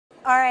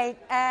All right,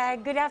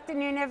 good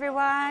afternoon,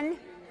 everyone.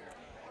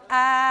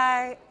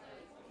 I'd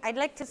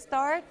like to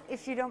start,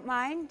 if you don't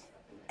mind.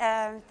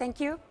 Thank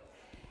you.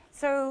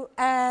 So,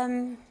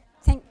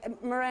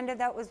 Miranda,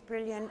 that was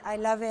brilliant. I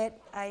love it.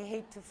 I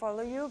hate to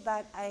follow you,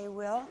 but I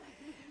will.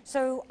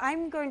 So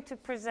I'm going to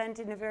present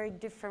in a very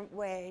different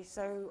way.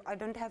 So I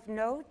don't have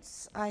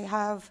notes. I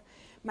have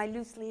my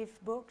loose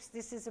leaf books.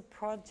 This is a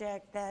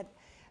project that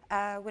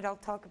what I'll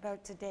talk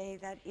about today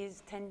that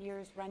is 10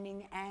 years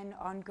running and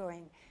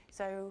ongoing.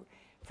 So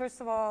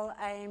first of all,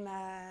 I'm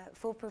a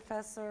full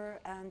professor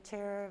and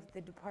chair of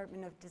the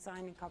Department of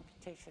Design and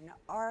Computational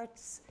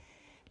Arts.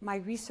 My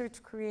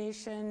research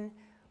creation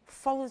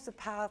follows a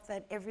path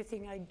that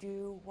everything I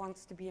do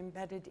wants to be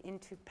embedded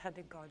into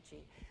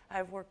pedagogy.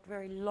 I've worked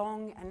very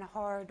long and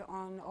hard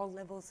on all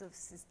levels of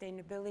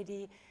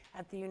sustainability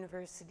at the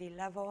university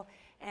level,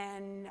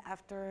 and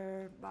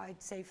after,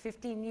 I'd say,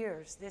 15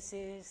 years, this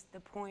is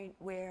the point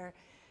where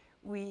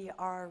we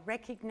are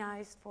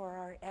recognized for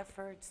our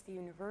efforts. The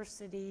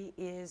university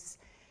is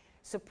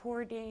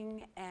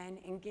supporting and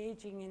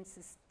engaging in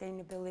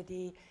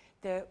sustainability.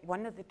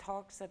 One of the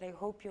talks that I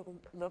hope you'll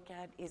look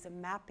at is a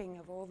mapping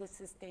of all the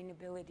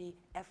sustainability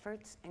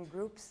efforts and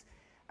groups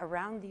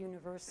around the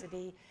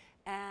university.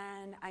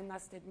 And I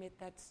must admit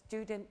that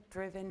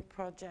student-driven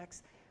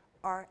projects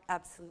are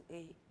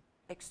absolutely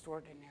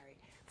extraordinary.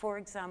 For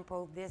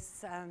example,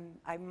 this,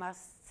 I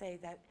must say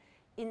that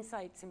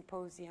In.Site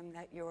symposium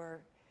that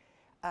you're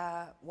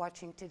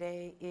watching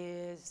today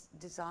is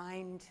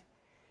designed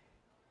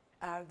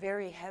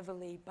very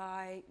heavily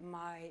by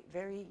my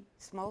very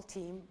small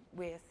team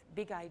with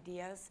big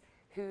ideas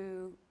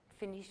who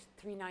finished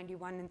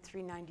 391 and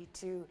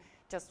 392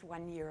 just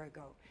 1 year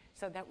ago.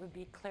 So that would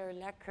be Claire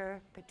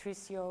Lecker,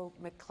 Patricio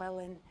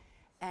McClellan,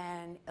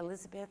 and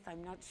Elizabeth,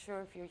 I'm not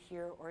sure if you're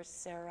here, or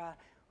Sarah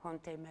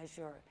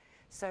Honte-Major.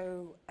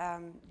 So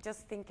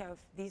just think of,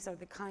 these are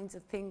the kinds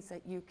of things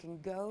that you can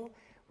go,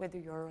 whether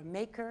you're a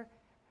maker,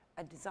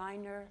 a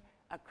designer,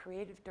 a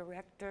creative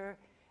director.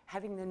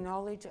 Having the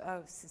knowledge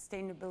of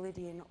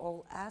sustainability in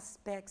all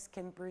aspects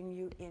can bring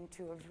you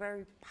into a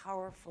very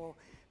powerful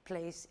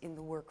place in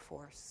the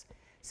workforce.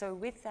 So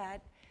with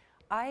that,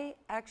 I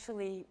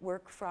actually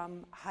work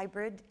from a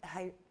hybrid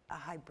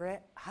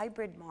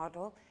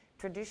model,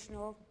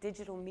 traditional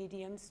digital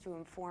mediums to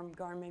inform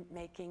garment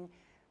making,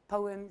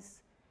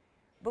 poems,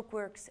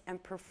 bookworks,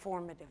 and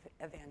performative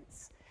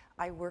events.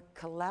 I work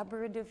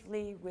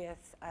collaboratively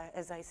with,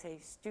 as I say,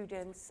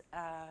 students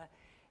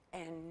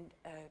and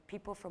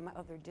people from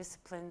other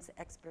disciplines,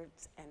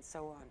 experts, and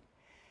so on.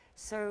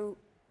 So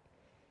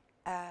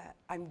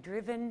I'm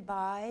driven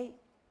by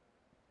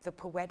the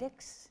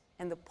poetics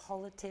and the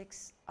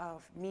politics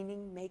of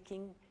meaning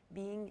making,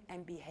 being,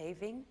 and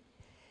behaving.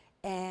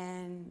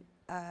 And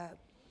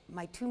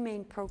my two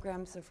main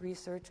programs of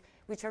research,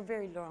 which are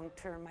very long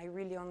term, I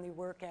really only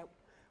work at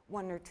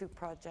 1 or 2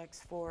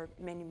 projects for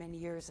many, many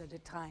years at a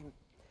time.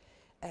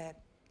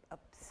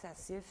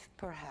 Obsessive,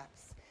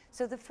 perhaps.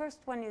 So the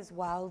first one is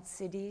Wild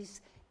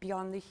Cities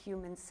Beyond the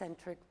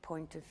Human-Centric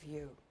Point of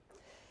View.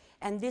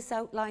 And this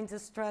outlines a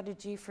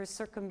strategy for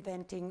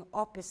circumventing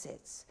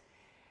opposites.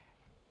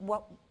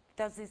 What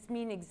does this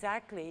mean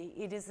exactly?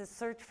 It is a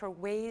search for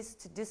ways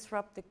to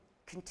disrupt the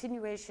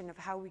continuation of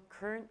how we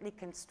currently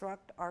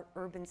construct our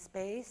urban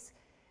space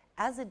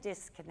as a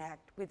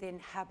disconnect within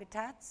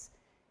habits,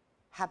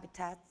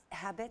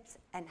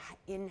 and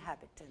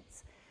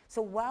inhabitants.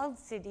 So Wild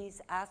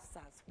Cities asks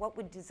us, what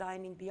would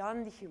designing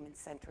beyond the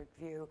human-centric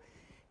view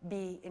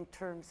be in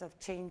terms of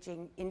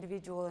changing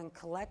individual and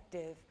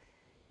collective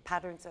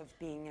patterns of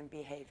being and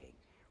behaving?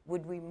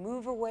 Would we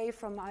move away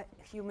from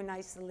human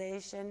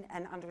isolation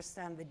and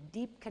understand the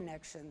deep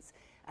connections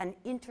and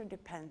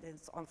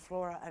interdependence on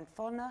flora and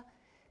fauna?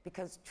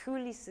 Because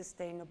truly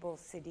sustainable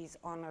cities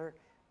honor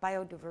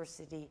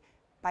biodiversity,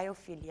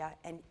 biophilia,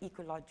 and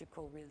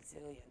ecological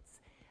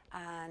resilience.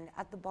 And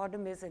at the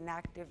bottom is an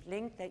active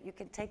link that you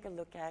can take a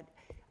look at.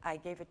 I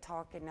gave a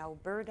talk in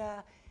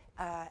Alberta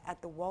at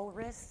the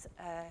Walrus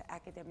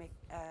academic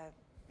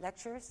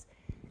lectures.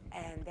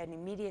 And then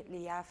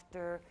immediately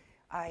after,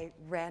 I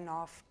ran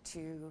off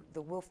to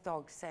the wolf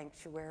dog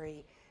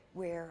sanctuary,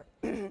 where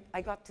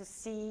I got to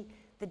see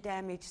the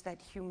damage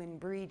that human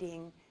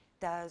breeding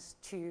does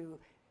to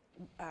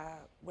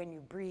when you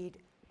breed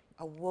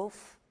a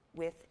wolf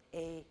with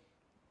a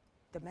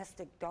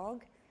domestic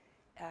dog.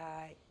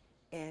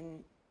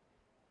 And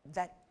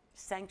that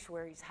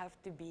sanctuaries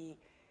have to be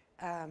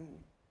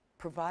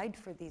provide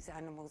for these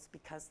animals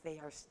because they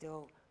are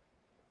still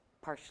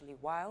partially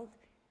wild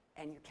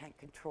and you can't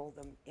control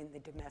them in the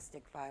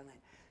domestic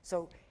violence.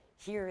 So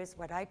here is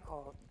what I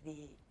call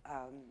the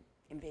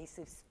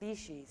invasive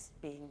species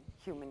being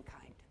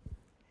humankind.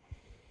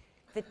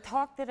 The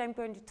talk that I'm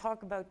going to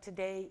talk about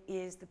today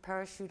is The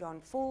Parachute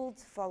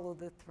Unfolds, Follow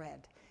the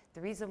Thread.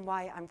 The reason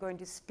why I'm going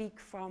to speak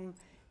from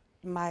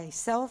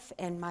myself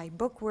and my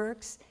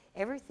bookworks,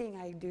 everything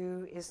I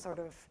do is sort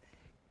of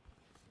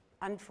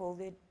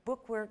unfolded.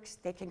 Bookworks,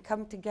 they can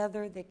come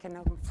together, they can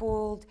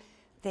unfold,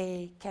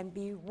 they can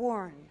be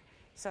worn.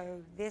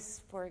 So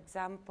this, for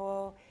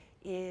example,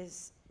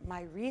 is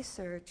my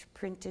research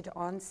printed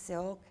on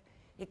silk.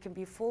 It can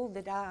be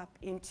folded up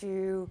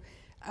into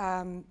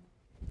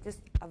just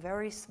a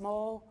very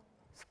small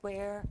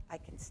square. I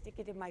can stick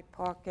it in my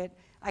pocket.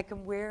 I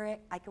can wear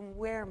it. I can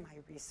wear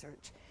my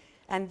research.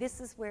 And this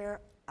is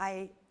where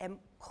I am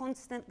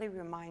constantly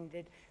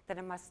reminded that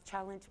I must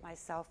challenge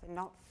myself and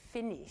not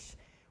finish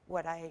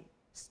what I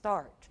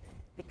start,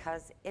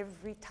 because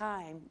every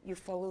time you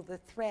follow the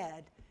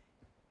thread,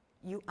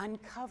 you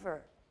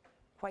uncover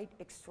quite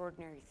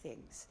extraordinary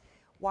things.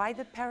 Why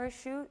the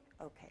parachute?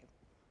 Okay.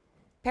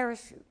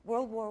 Parachute,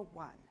 World War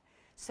I.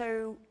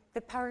 So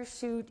the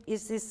parachute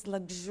is this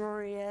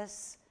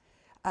luxurious,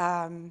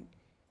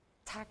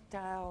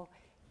 tactile,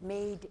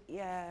 made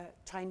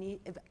Chinese,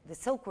 the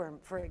silkworm,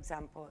 for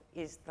example,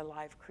 is the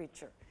live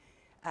creature.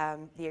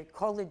 The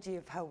ecology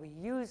of how we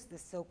use the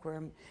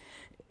silkworm,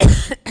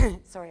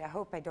 sorry, I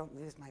hope I don't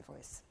lose my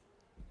voice.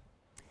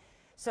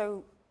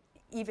 So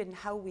even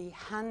how we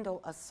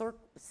handle a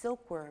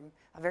silkworm,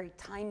 a very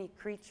tiny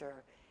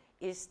creature,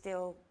 is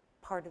still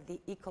part of the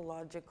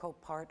ecological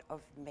part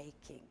of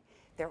making.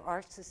 There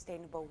are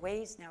sustainable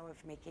ways now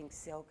of making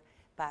silk,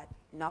 but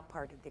not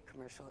part of the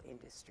commercial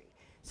industry.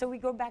 So we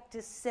go back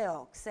to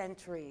silk,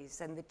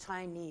 centuries, and the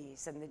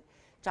Chinese and the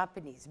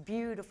Japanese,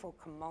 beautiful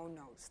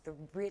kimonos, the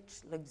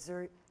rich,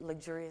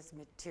 luxurious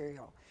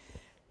material,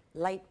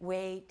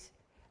 lightweight,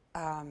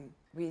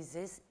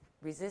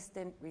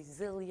 resistant,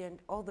 resilient,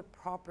 all the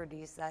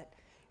properties that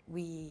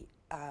we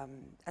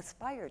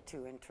aspire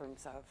to in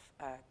terms of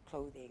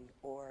clothing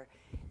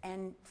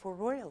and for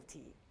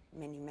royalty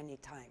many, many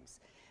times.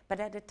 But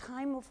at a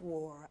time of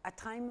war, a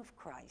time of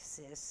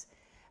crisis,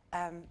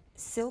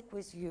 silk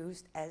was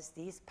used as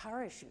these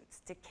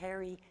parachutes to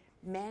carry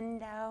men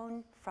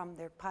down from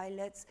their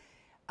pilots,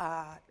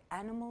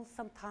 animals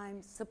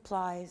sometimes,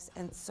 supplies,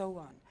 and so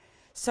on.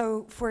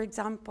 So, for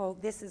example,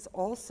 this is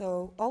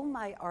also, all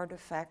my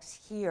artifacts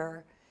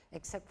here,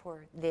 except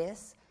for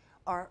this,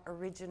 are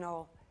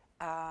original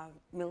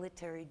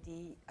military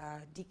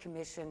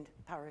decommissioned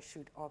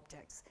parachute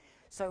objects.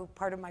 So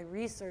part of my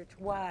research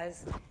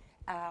was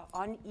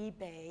on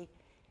eBay,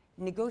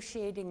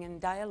 negotiating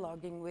and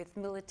dialoguing with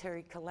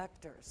military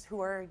collectors who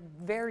are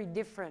very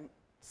different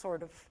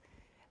sort of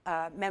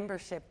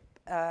membership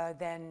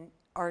than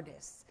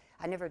artists.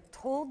 I never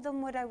told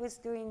them what I was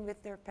doing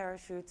with their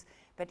parachutes,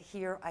 but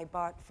here I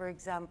bought, for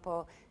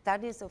example,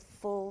 that is a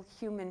full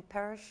human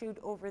parachute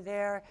over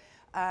there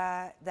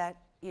that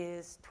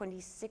is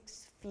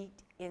 26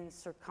 feet in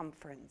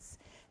circumference.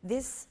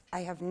 This, I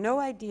have no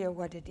idea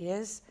what it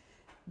is,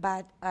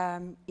 but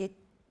it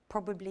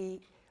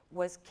probably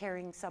was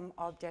carrying some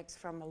objects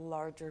from a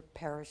larger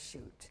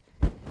parachute.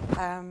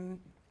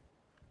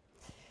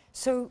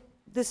 So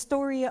the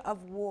story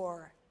of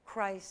war,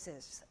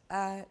 crisis,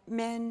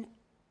 men,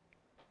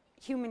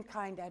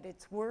 humankind at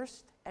its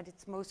worst, at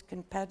its most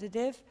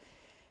competitive,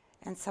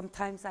 and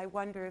sometimes I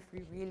wonder if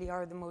we really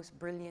are the most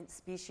brilliant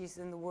species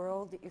in the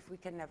world, if we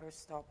can never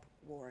stop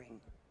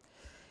warring.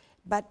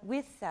 But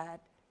with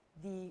that,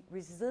 the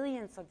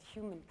resilience of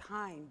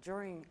humankind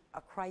during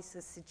a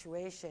crisis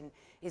situation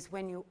is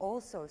when you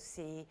also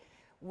see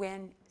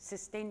when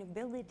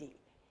sustainability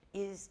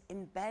is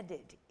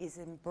embedded, is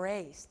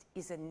embraced,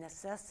 is a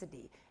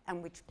necessity,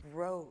 and which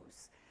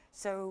grows.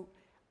 So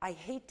I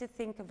hate to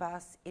think of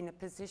us in a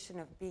position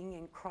of being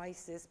in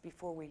crisis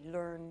before we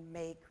learn,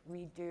 make,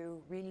 redo,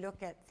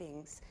 relook at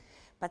things.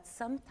 But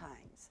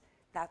sometimes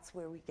that's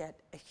where we get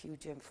a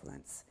huge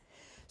influence.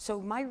 So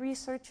my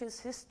research is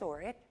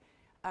historic,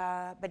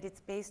 but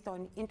it's based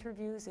on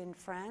interviews in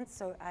France.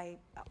 So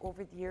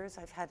over the years,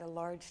 I've had a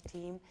large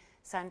team.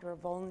 Sandra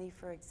Volney,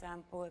 for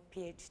example, a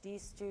PhD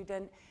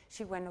student,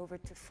 she went over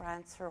to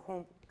France, her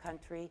home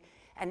country,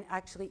 and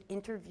actually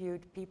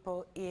interviewed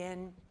people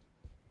in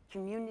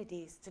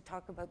communities to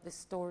talk about the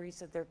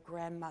stories of their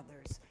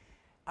grandmothers.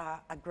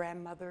 A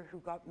grandmother who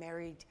got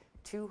married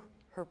to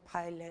her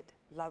pilot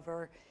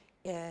lover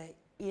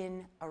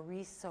in a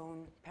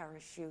resewn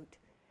parachute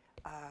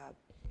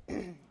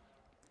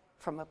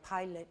from a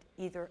pilot,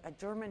 either a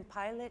German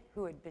pilot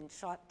who had been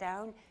shot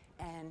down,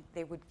 and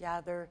they would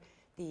gather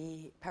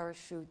the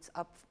parachutes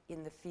up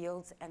in the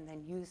fields and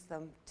then use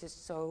them to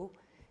sew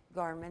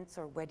garments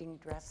or wedding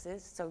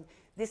dresses. So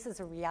this is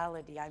a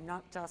reality.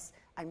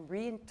 I'm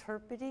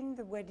reinterpreting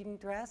the wedding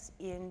dress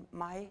in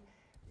my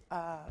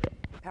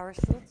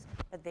parachutes,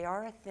 but they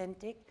are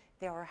authentic,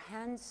 they are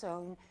hand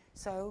sewn,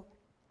 so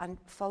I'm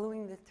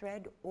following the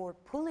thread or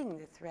pulling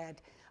the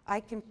thread.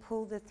 I can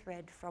pull the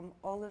thread from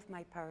all of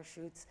my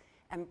parachutes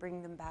and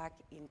bring them back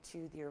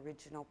into the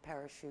original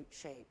parachute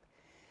shape.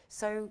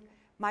 So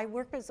my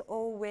work is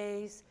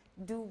always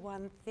do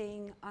one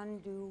thing,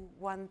 undo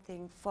one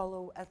thing,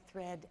 follow a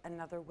thread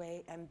another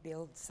way, and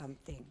build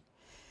something.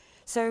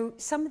 So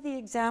some of the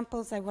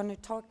examples I want to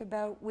talk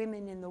about: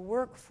 women in the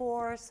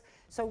workforce.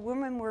 So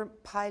women were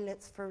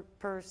pilots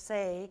per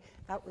se.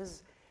 That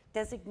was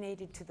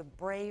designated to the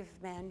brave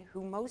men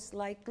who most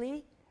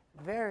likely,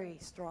 very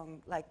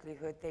strong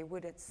likelihood, they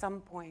would at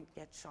some point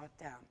get shot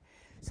down.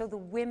 So the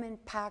women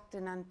packed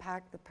and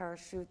unpacked the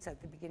parachutes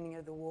at the beginning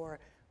of the war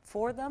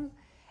for them.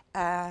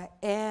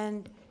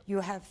 And you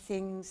have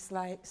things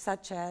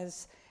such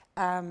as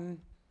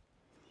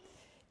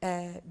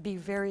be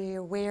very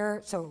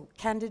aware. So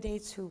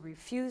candidates who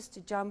refused to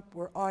jump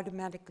were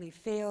automatically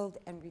failed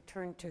and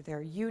returned to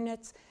their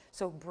units.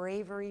 So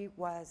bravery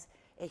was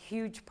a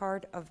huge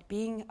part of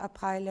being a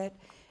pilot.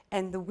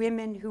 And the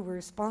women who were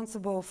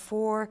responsible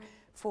for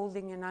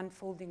folding and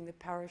unfolding the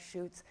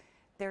parachutes,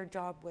 their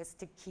job was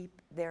to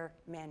keep their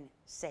men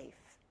safe.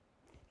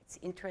 It's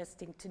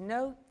interesting to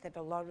note that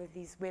a lot of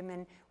these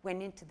women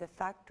went into the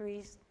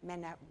factories,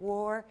 men at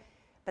war,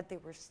 but they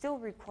were still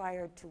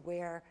required to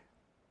wear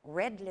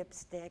red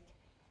lipstick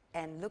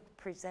and look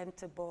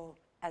presentable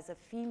as a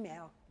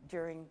female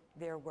during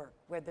their work,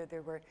 whether they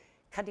were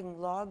cutting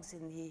logs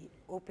in the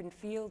open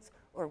fields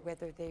or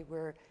whether they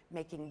were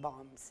making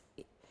bombs.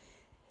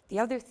 The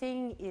other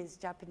thing is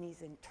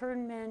Japanese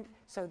internment.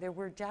 So there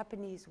were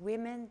Japanese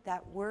women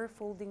that were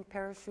folding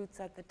parachutes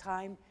at the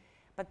time,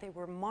 but they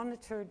were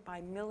monitored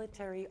by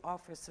military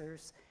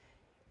officers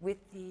with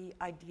the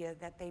idea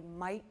that they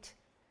might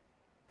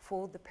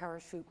fold the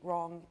parachute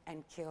wrong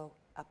and kill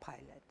a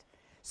pilot.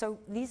 So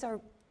these are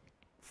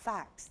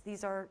facts.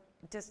 These are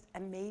just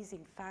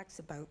amazing facts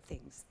about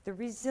things. The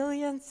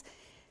resilience,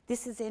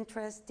 this is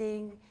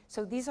interesting.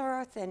 So these are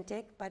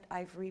authentic, but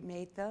I've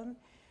remade them.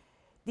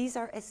 These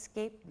are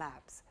escape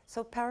maps.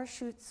 So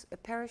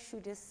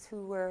parachutists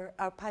who were,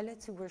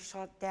 pilots who were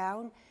shot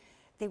down,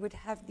 they would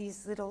have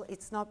these little,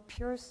 it's not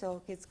pure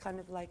silk, it's kind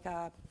of like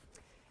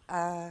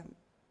a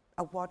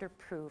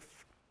waterproof,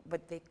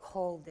 but they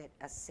called it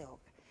a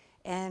silk.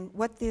 And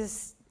what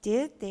this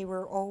did, they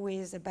were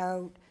always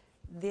about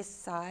this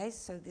size,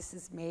 so this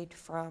is made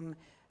from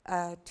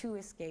 2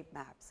 escape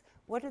maps.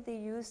 What are they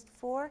used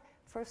for?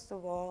 First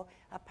of all,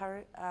 a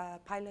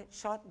pilot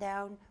shot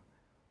down,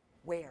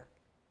 where?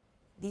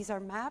 These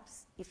are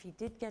maps. If he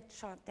did get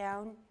shot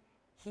down,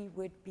 he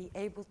would be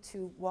able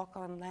to walk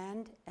on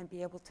land and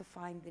be able to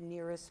find the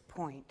nearest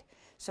point.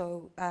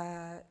 So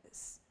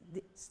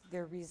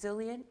they're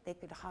resilient. They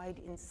could hide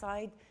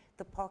inside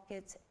the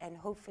pockets and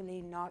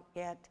hopefully not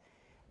get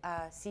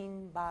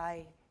seen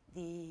by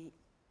the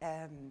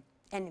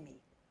enemy.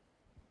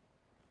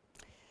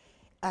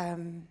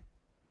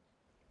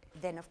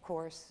 Then, of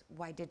course,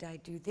 why did I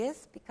do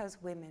this? Because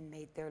women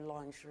made their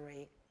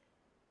lingerie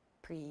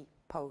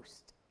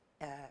pre-post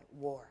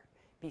war,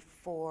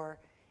 before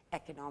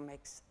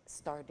economics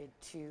started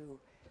to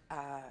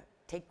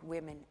take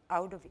women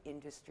out of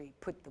industry,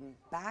 put them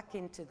back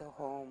into the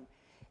home,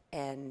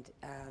 and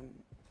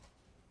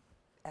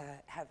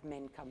have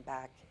men come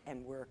back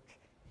and work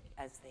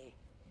as they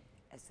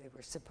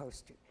were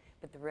supposed to.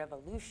 But the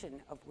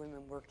revolution of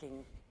women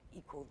working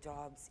equal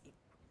jobs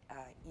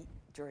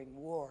during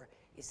war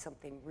is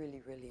something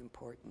really, really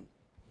important.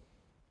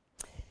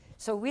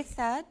 So with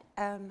that,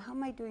 how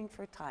am I doing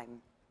for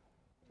time?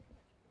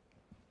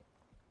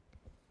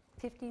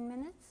 15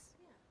 minutes?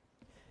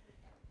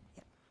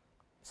 Yeah.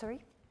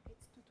 Sorry?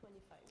 It's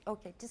 2:25.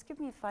 Okay, just give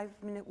me a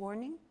 5-minute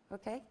warning,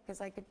 okay?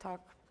 Because I could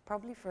talk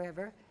probably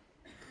forever.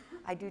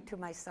 I do to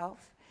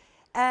myself.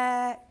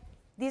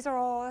 These are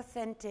all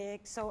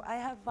authentic. So I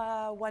have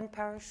one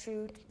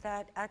parachute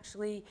that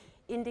actually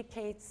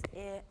indicates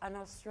an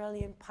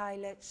Australian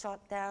pilot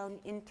shot down,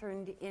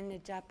 interned in a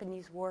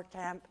Japanese war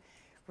camp,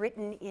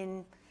 written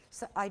in,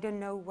 so I don't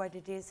know what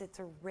it is, it's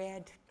a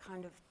red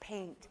kind of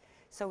paint.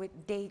 So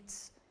it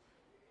dates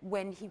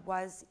when he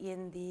was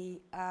in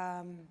the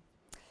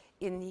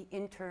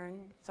intern.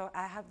 So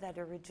I have that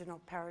original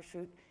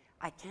parachute.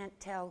 I can't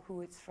tell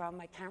who it's from.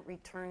 I can't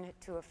return it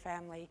to a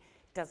family.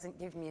 Doesn't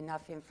give me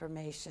enough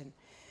information.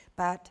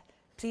 But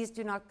please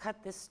do not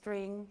cut the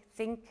string.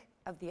 Think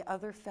of the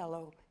other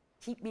fellow.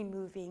 Keep me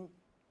moving.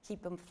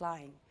 Keep them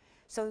flying.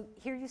 So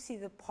here you see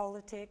the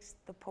politics,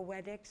 the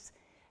poetics,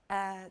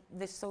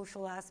 the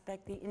social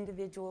aspect, the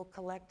individual,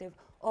 collective,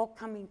 all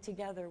coming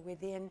together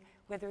within,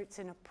 whether it's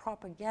in a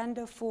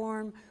propaganda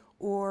form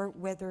or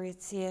whether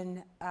it's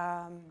in,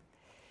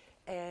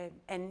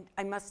 and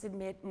I must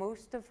admit,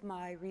 most of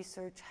my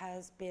research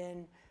has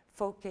been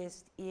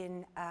focused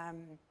in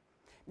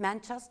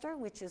Manchester,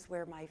 which is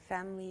where my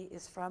family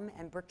is from,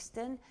 and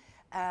Brixton.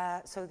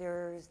 So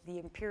there's the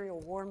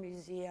Imperial War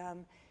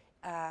Museum.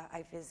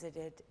 I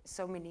visited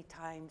so many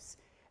times,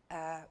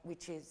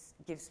 which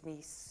gives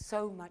me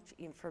so much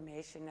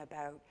information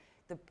about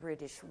the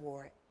British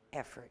war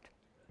effort.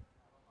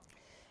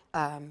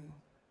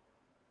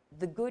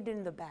 The good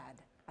and the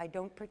bad. I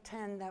don't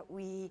pretend that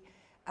we,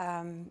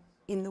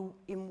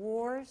 in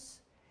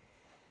wars,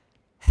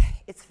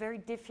 it's very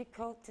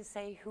difficult to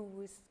say who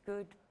was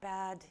good,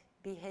 bad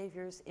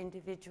behaviors,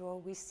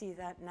 individual. We see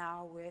that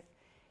now with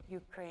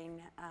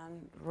Ukraine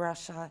and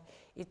Russia.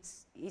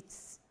 It's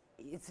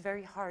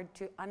very hard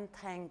to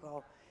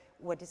untangle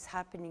what is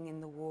happening in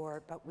the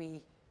war, but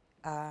we,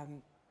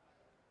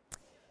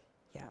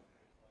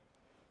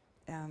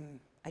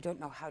 I don't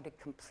know how to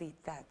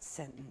complete that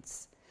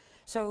sentence.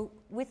 So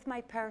with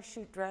my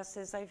parachute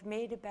dresses, I've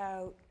made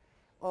about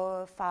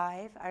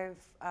 5.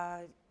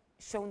 I've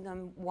shown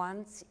them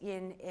once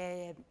in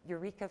a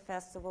Eureka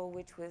Festival,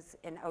 which was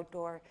an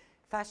outdoor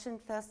fashion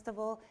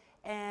festival,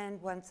 and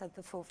once at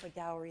the Fofa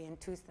Gallery in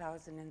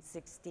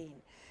 2016.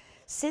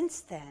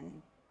 Since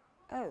then,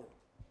 oh,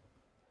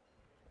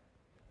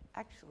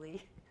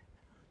 actually,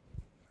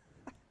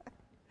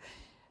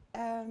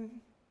 can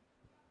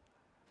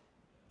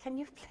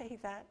you play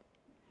that?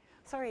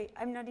 Sorry,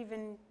 I'm not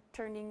even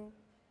turning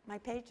my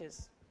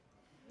pages.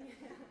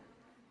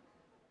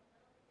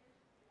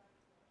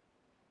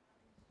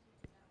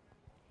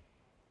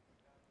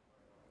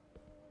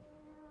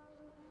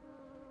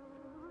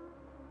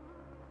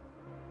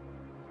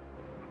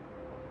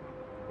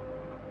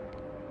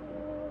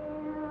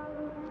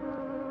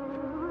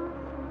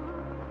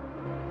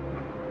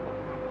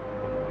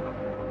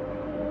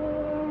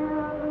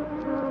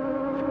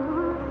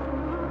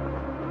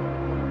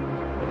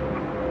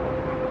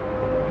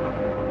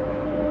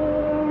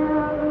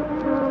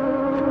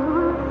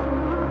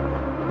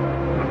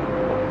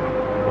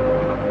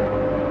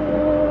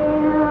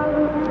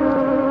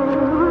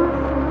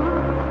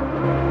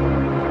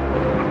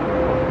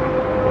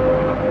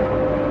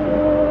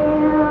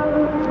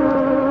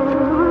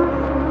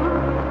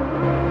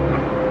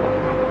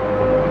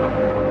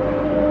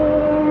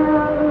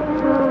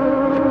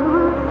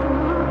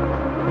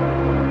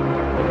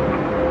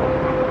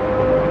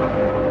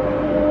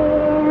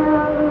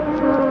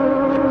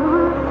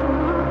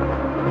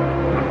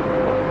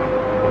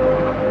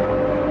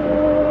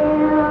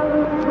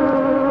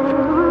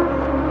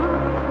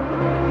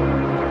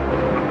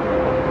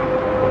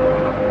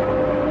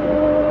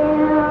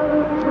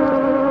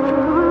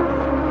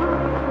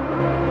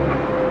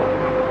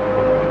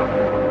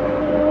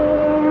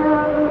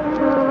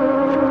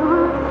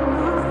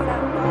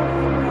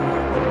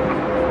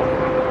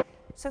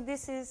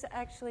 This is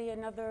actually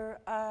another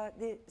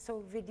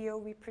video.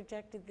 We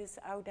projected this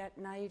out at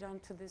night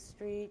onto the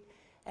street,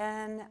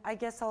 and I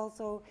guess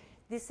also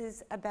this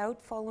is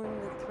about following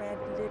the thread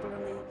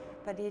literally,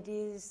 but it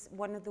is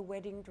one of the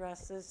wedding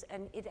dresses,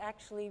 and it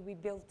actually, we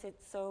built it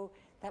so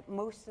that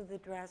most of the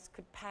dress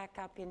could pack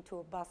up into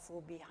a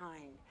bustle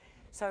behind.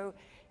 So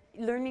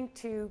learning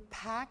to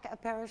pack a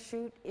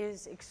parachute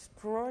is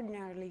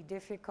extraordinarily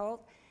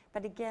difficult,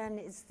 but again,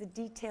 it's the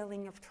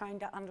detailing of trying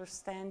to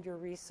understand your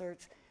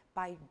research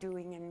by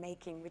doing and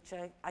making, which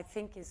I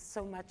think is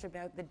so much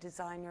about the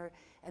designer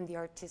and the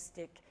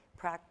artistic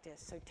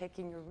practice. So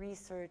taking your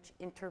research,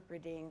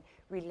 interpreting,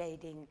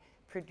 relating,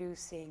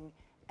 producing,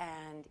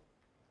 and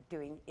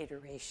doing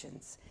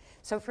iterations.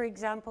 So for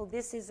example,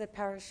 this is a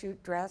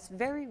parachute dress,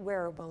 very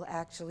wearable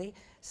actually,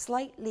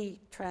 slightly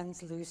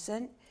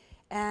translucent.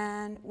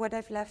 And what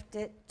I've left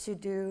it to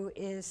do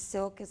is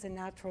silk as a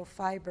natural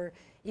fiber.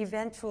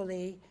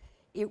 Eventually,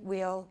 it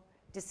will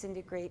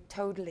disintegrate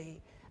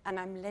totally. And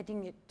I'm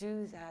letting it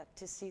do that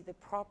to see the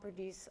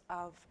properties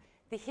of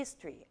the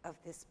history of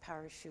this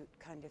parachute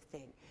kind of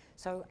thing.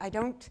 So I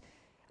don't,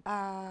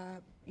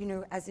 you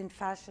know, as in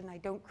fashion, I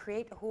don't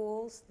create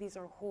holes. These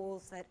are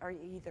holes that are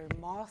either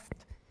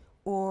mothed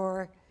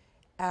or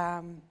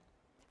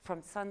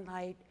from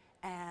sunlight,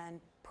 and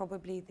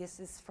probably this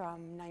is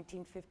from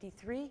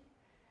 1953.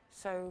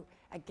 So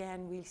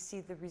again, we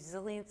see the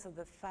resilience of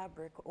the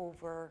fabric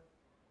over,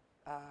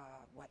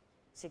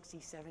 60,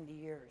 70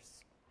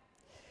 years.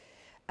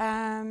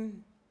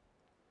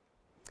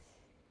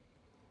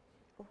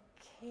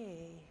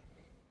 Okay,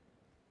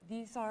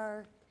 these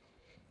are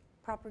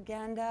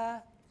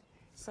propaganda.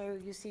 So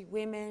you see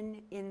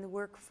women in the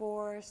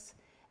workforce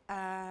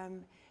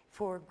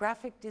for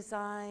graphic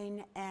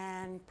design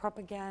and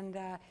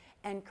propaganda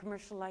and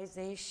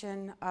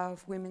commercialization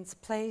of women's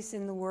place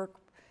in the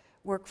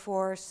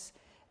workforce.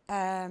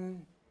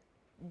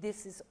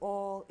 This is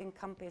all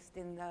encompassed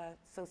in the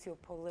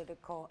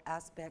socio-political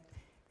aspect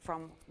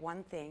from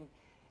one thing,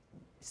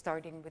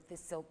 starting with the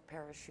silk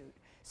parachute.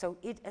 So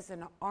it is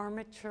an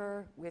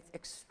armature with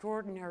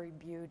extraordinary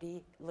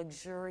beauty,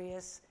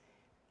 luxurious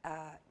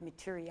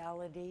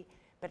materiality,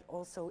 but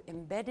also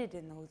embedded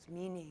in those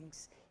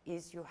meanings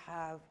is you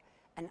have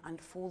an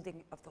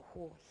unfolding of the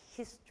whole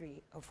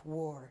history of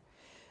war.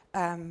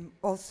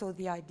 Also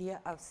the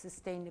idea of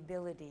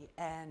sustainability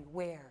and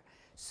ware.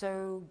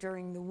 So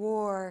during the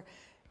war,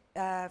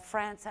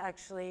 France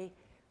actually,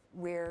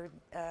 where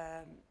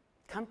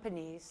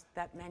companies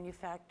that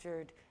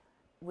manufactured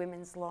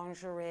women's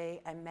lingerie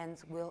and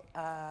men's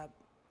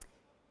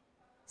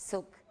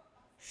silk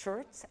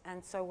shirts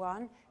and so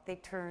on, they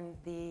turned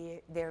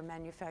their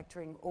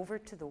manufacturing over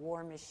to the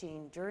war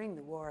machine during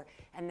the war.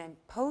 And then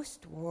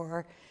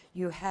post-war,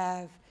 you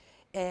have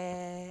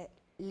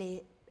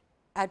les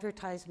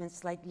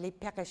advertisements like les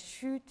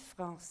parachutes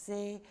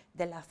français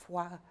de la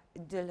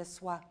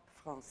soie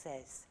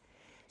française.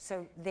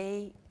 So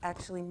they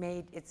actually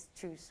made, it's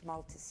too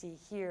small to see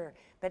here,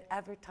 but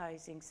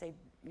advertising, say,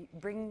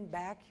 bring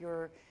back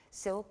your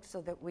silk so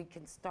that we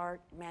can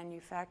start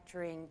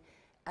manufacturing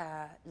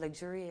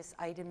luxurious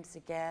items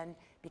again,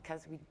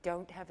 because we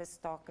don't have a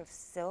stock of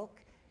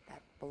silk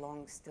that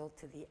belongs still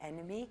to the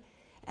enemy.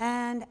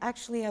 And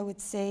actually, I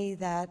would say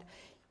that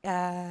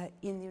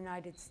in the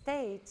United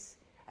States,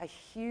 a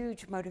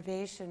huge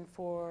motivation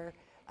for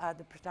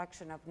the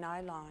production of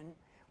nylon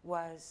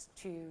was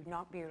to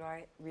not be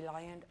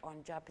reliant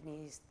on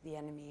Japanese, the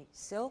enemy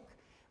silk,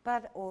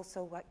 but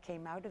also what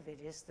came out of it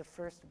is the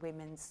first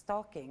women's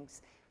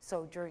stockings.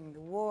 So during the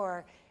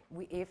war,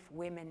 if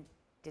women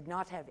did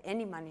not have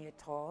any money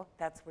at all,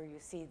 that's where you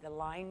see the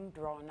line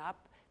drawn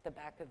up the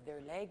back of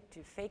their leg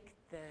to fake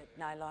the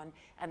nylon,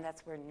 and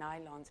that's where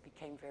nylons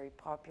became very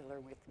popular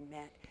with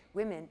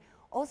women,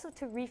 also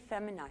to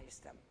re-feminize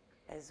them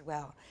as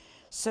well.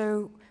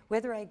 So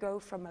whether I go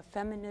from a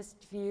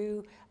feminist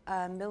view,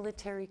 a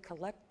military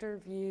collector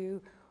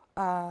view,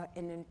 an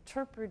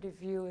interpretive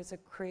view as a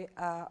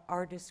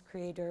artist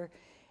creator,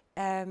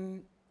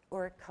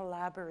 or a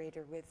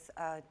collaborator with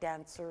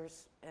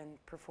dancers and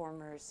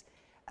performers,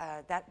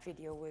 that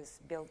video was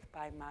built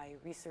by my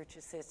research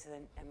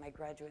assistant and my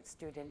graduate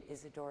student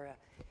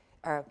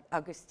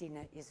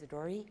Agustina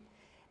Isidori.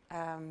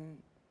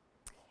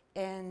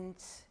 And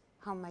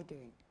how am I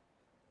doing?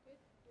 Good.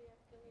 We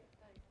have plenty of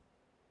time.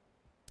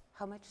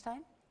 How much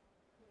time?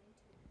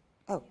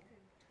 Oh,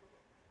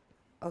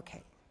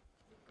 okay.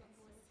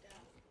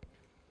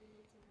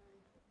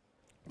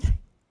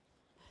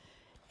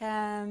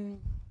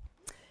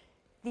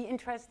 The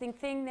interesting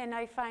thing then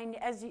I find,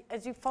 as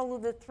you follow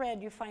the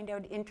thread, you find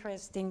out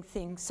interesting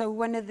things. So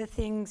one of the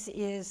things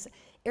is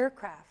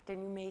aircraft,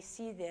 and you may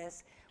see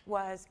this,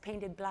 was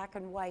painted black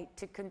and white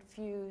to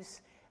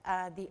confuse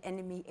the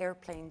enemy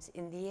airplanes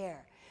in the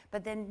air.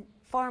 But then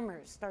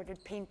farmers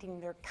started painting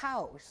their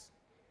cows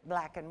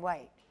black and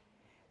white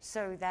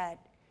so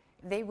that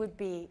they would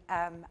be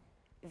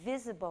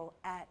visible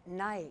at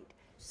night,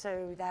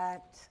 so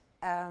that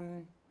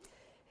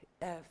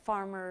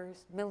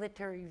farmers,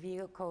 military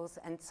vehicles,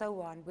 and so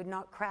on would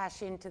not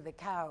crash into the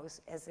cows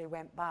as they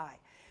went by.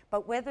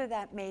 But whether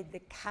that made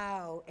the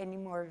cow any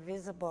more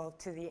visible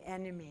to the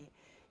enemy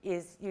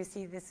is, you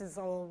see, this is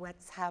all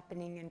what's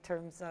happening in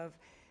terms of,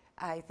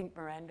 I think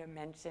Miranda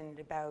mentioned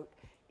about,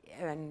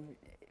 and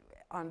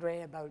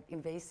Andre, about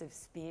invasive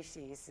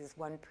species, is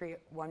one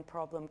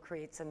problem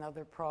creates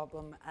another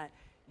problem.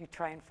 You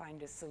try and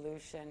find a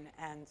solution,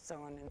 and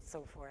so on and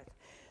so forth.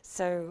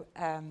 So,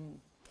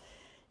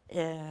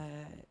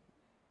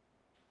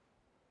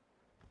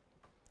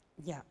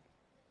 yeah.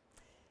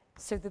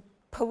 So the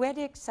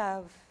poetics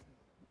of,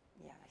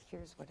 yeah,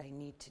 here's what I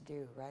need to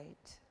do,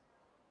 right?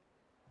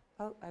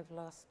 Oh, I've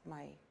lost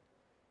my,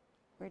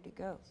 where'd it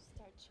go?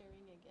 Start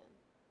sharing again.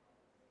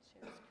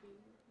 Share screen.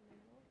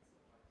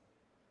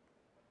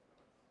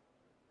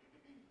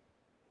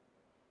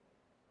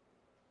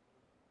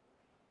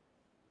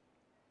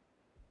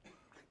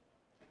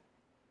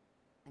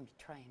 Let me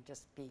try and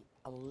just be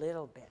a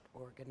little bit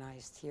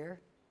organized here.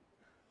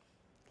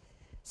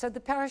 So the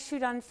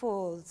parachute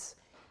unfolds.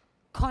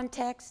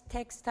 Context,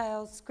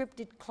 textiles,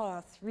 scripted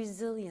cloth,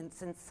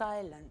 resilience and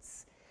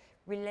silence,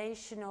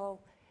 relationscapes,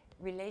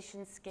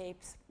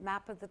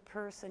 map of the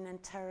person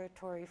and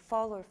territory,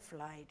 follow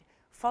flight,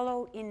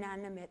 follow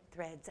inanimate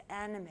threads,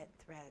 animate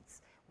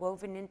threads,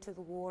 woven into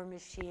the war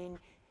machine,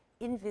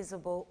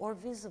 invisible or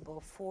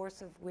visible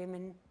force of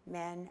women,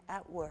 men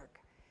at work.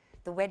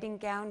 The wedding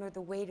gown or the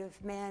weight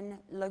of men,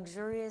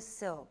 luxurious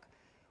silk.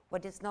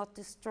 What is not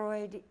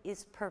destroyed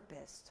is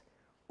purposed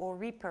or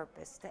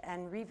repurposed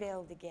and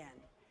reveiled again.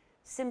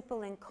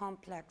 Simple and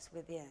complex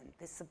within,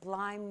 the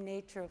sublime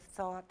nature of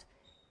thought,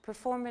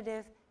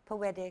 performative,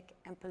 poetic,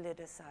 and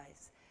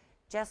politicized.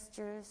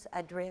 Gestures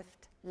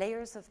adrift,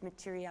 layers of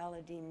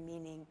materiality and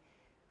meaning,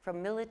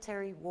 from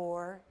military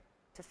war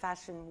to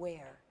fashion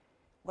wear.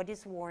 What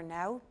is worn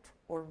out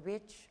or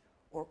rich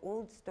or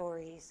old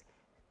stories,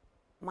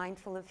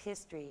 mindful of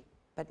history,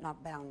 but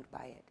not bound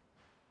by it.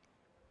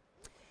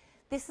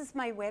 This is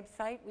my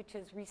website, which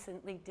has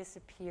recently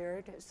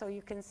disappeared. So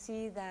you can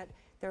see that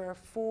there are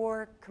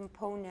 4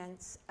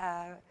 components,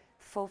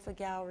 FOFA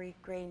gallery,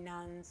 Grey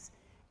Nuns,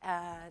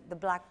 the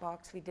black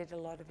box. We did a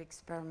lot of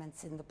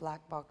experiments in the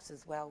black box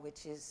as well,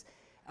 which is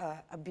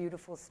a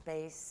beautiful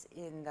space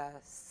in the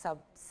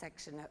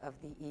subsection of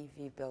the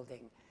EV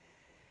building.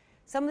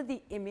 Some of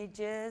the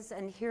images,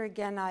 and here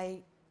again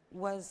I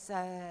was,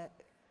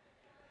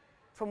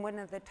 from one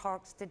of the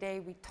talks today,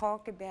 we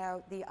talk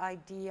about the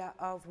idea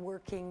of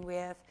working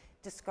with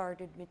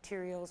discarded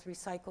materials,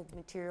 recycled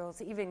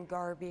materials, even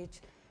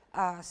garbage,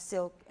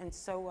 silk, and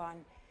so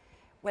on.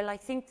 Well, I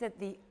think that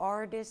the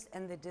artist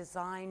and the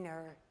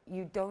designer,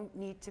 you don't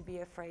need to be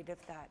afraid of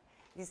that.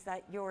 Is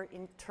that your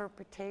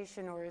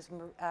interpretation, or as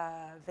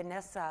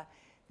Vanessa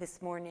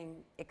this morning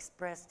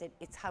expressed it,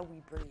 it's how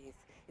we breathe.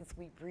 It's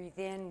we breathe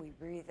in, we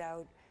breathe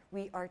out,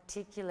 we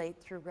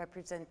articulate through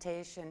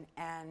representation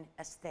and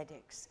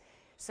aesthetics.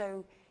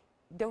 So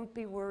don't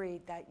be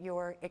worried that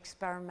you're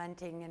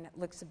experimenting and it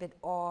looks a bit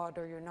odd,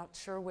 or you're not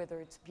sure whether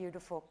it's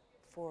beautiful.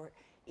 For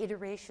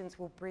iterations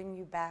will bring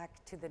you back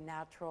to the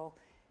natural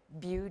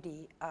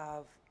beauty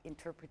of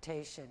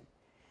interpretation.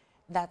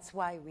 That's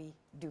why we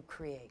do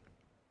create.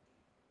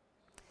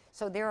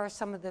 So there are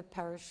some of the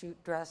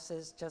parachute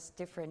dresses, just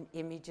different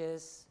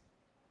images.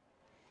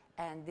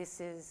 And this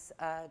is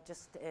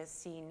just a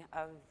scene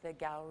of the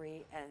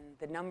gallery and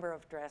the number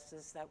of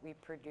dresses that we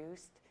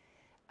produced.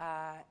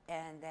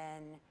 And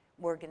then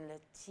Morgan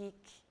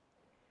Latique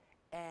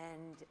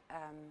and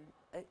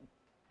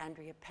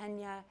Andrea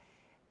Pena,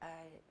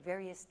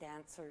 various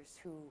dancers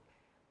who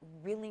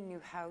really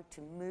knew how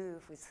to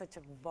move with such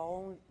a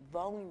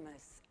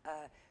voluminous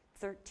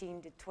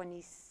 13 to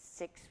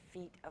 26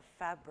 feet of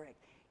fabric.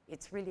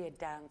 It's really a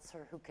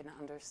dancer who can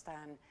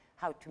understand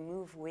how to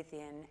move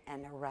within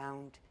and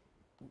around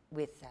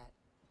with that.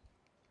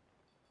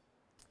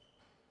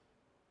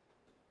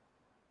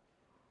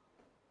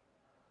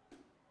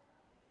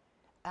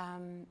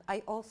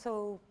 I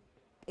also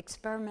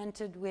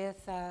experimented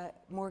with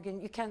Morgan.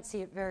 You can't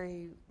see it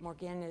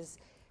Morgan is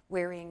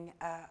wearing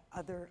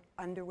other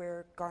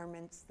underwear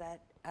garments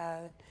that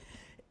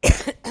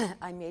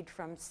I made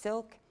from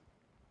silk.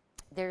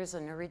 There's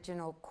an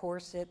original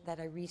corset that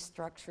I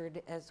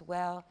restructured as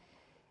well.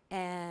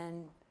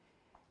 And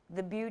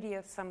the beauty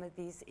of some of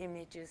these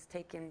images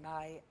taken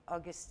by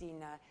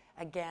Augustina,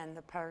 again,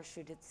 the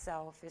parachute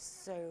itself is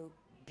so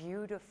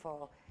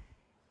beautiful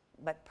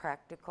but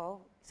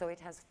practical. So it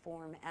has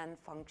form and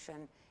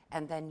function.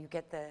 And then you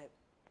get the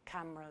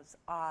camera's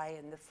eye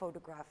and the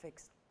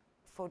photographer's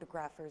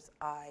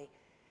eye,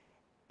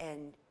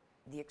 and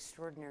the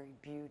extraordinary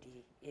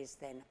beauty is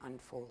then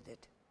unfolded.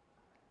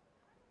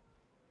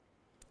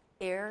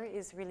 Air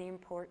is really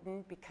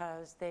important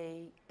because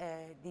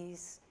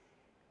these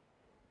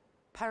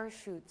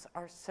parachutes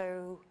are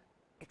so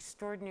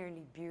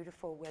extraordinarily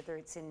beautiful, whether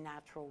it's in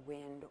natural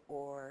wind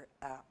or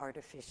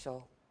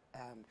artificial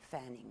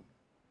fanning.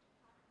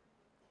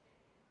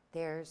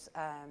 There's,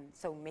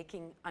 so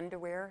making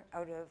underwear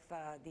out of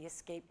the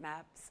escape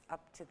maps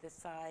up to the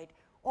side,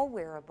 all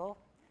wearable.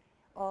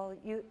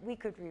 We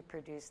could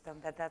reproduce them,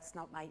 but that's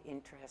not my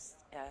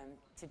interest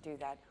to do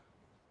that.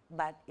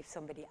 But if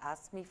somebody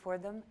asked me for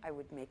them, I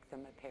would make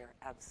them a pair,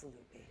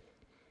 absolutely.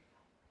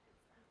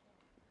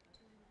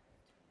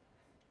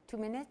 2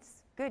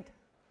 minutes? Good.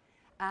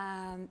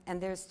 And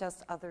there's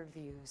just other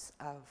views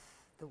of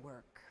the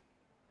work.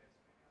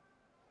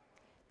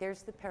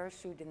 There's the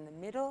parachute in the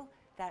middle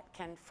that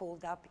can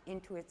fold up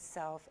into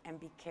itself and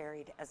be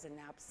carried as a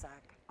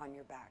knapsack on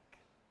your back.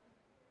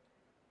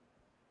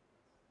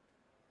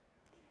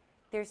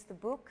 There's the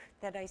book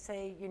that I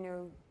say, you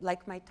know,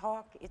 like my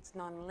talk, it's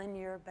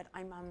non-linear, but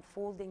I'm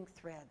unfolding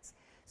threads.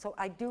 So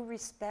I do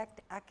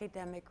respect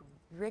academic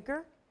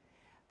rigor,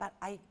 but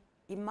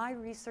in my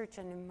research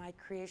and in my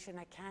creation,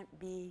 I can't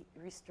be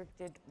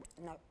restricted,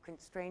 not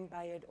constrained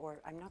by it,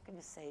 or I'm not going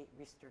to say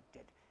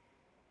restricted.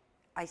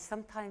 I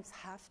sometimes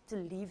have to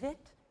leave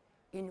it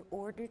in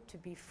order to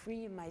be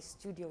free in my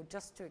studio,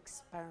 just to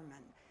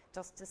experiment,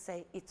 just to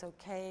say it's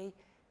okay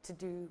to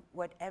do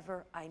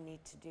whatever I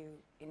need to do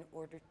in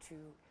order to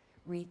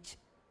reach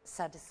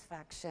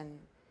satisfaction.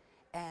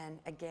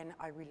 And again,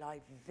 I rely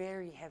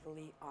very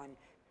heavily on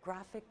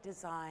graphic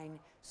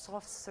design,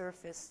 soft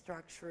surface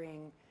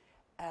structuring,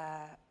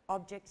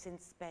 objects in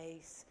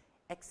space,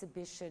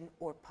 exhibition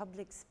or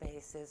public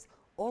spaces.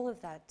 All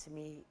of that to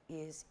me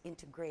is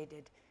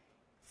integrated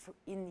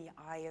in the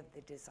eye of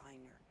the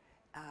designer.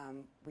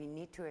 We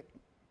need to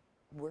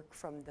work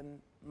from the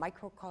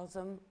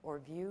microcosm or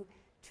view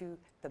to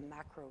the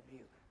macro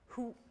view.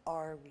 Who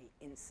are we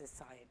in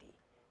society?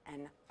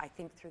 And I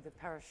think through the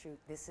parachute,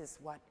 this is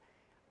what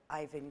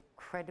I've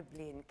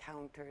incredibly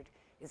encountered,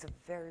 is a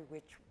very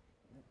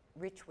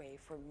rich way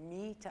for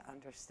me to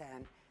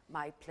understand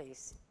my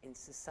place in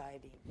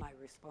society, my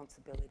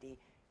responsibility,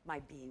 my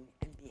being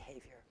and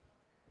behavior.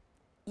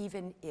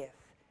 Even if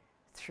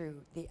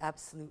through the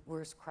absolute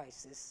worst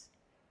crisis,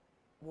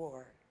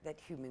 war,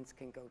 that humans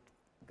can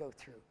go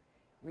through.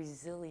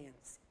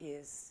 Resilience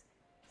is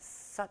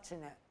such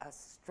a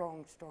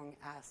strong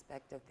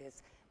aspect of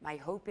this. My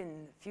hope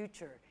in the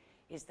future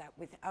is that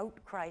without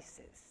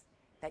crisis,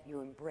 that you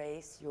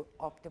embrace, you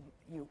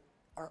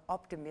are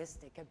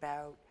optimistic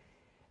about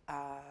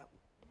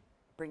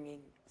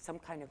bringing some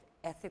kind of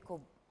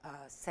ethical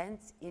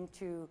sense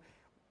into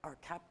our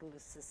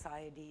capitalist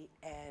society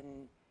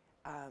and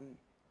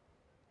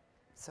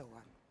so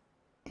on.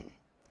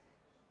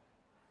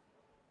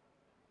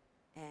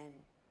 And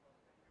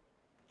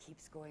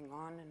keeps going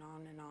on and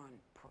on and on.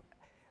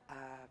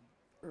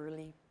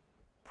 Early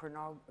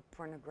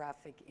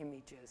pornographic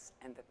images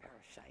and the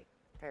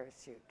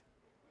parachute.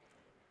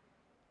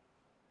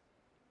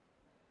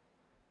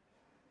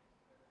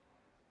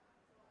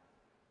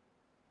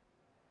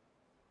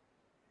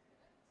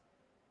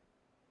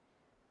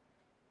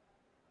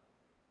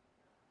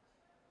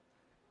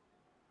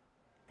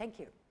 Thank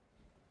you.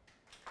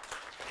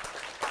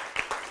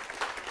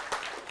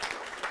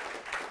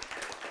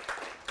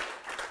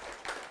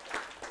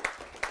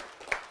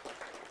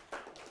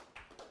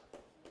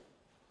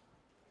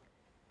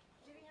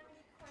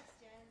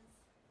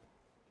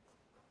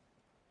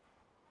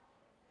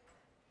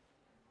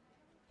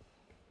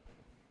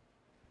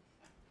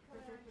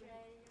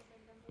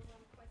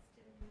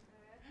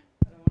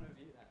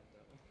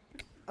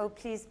 Oh,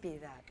 please be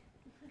that.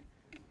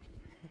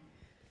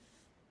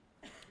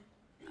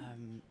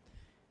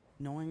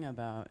 knowing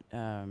about,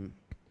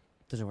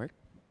 does it work?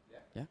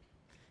 Yeah.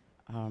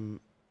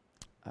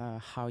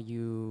 How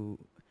you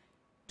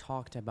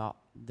talked about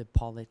the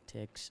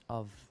politics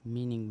of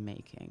meaning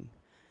making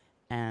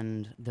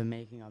and the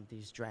making of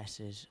these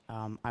dresses.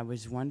 I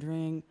was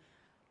wondering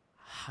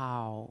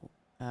how,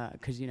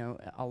 because you know,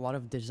 a lot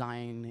of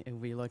design, if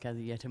we look at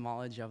the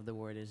etymology of the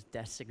word, is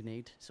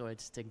designate, so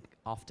it's to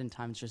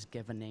oftentimes just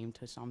give a name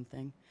to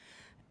something.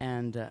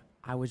 And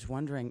I was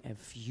wondering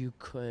if you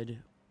could,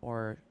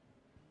 or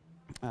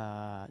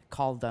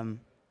call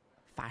them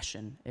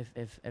fashion,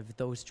 if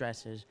those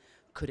dresses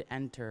could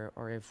enter,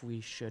 or if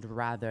we should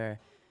rather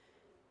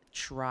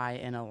try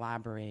and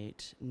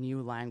elaborate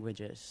new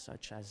languages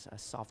such as a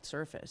soft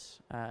surface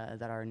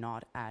that are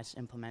not as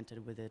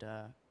implemented within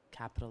a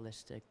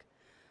capitalistic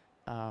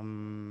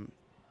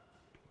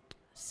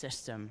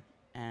system.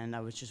 And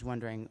I was just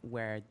wondering,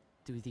 where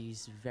do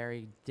these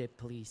very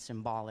deeply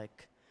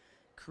symbolic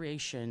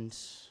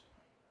creations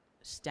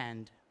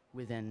stand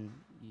within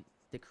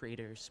the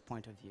creator's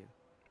point of view?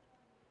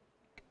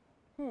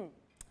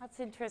 That's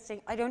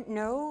interesting. I don't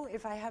know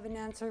if I have an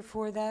answer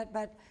for that,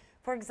 but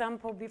for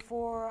example,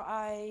 before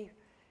I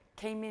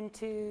came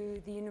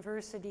into the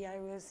university, I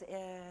was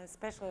a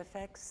special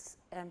effects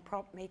and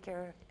prop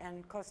maker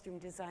and costume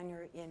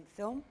designer in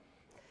film,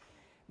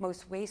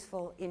 most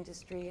wasteful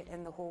industry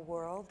in the whole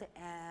world.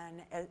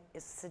 And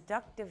as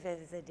seductive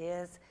as it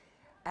is,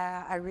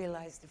 I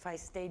realized if I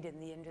stayed in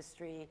the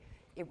industry,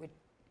 it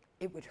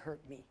would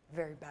hurt me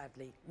very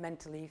badly,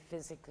 mentally,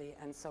 physically,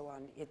 and so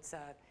on. It's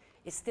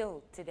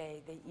still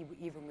today,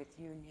 even with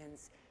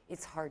unions,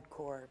 it's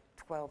hardcore,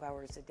 12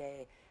 hours a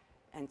day,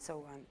 and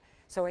so on.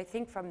 So I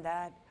think from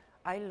that,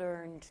 I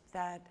learned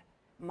that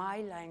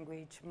my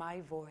language, my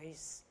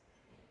voice,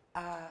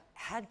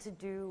 had to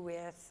do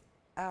with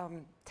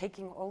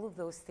taking all of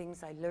those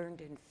things I learned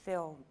in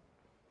film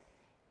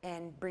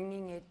and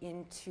bringing it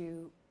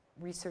into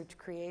research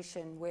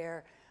creation,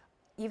 where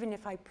even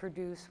if I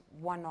produce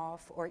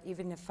one-off, or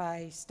even if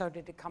I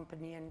started a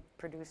company and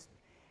produced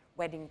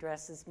wedding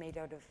dresses made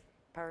out of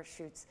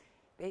parachutes,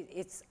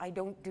 I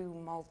don't do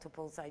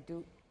multiples, I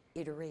do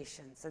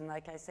iterations. And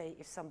like I say,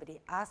 if somebody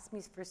asks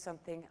me for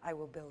something, I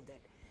will build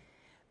it.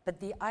 But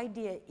the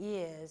idea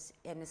is,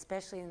 and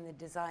especially in the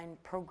design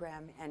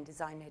program and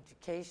design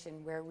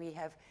education, where we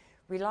have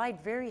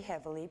relied very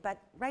heavily, but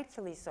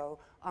rightfully so,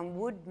 on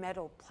wood,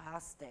 metal,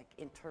 plastic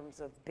in terms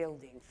of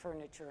building,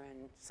 furniture,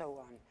 and so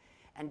on,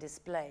 and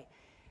display.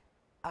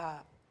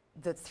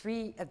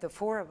 The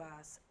four of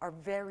us are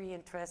very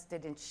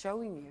interested in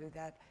showing you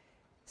that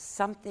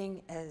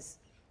something as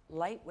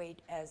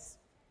lightweight as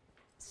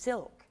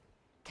silk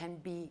can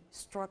be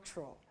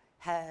structural,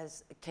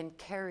 can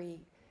carry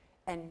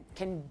and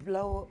can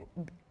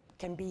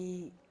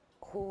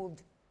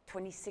hold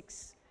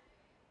 26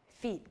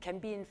 feet, can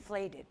be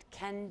inflated,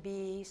 can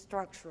be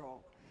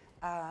structural.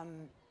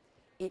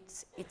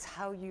 It's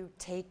how you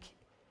take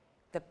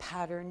the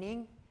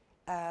patterning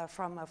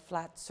from a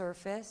flat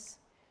surface,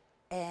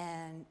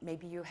 and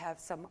maybe you have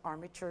some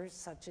armatures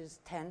such as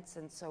tents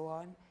and so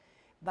on.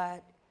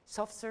 But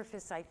soft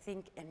surface, I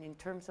think, and in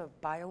terms of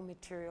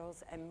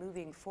biomaterials and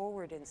moving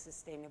forward in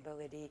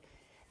sustainability,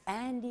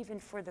 and even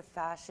for the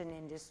fashion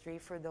industry,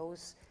 for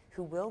those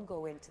who will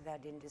go into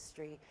that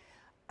industry,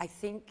 I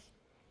think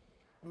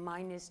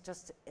mine is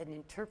just an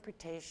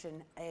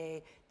interpretation,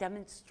 a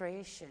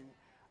demonstration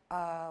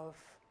of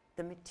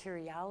the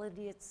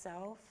materiality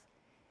itself,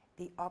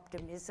 the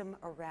optimism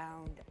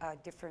around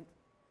different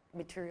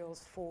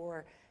materials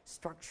for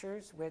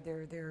structures,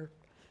 whether they're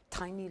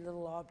tiny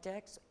little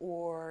objects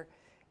or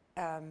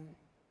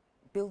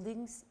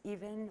buildings,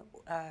 even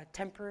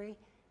temporary,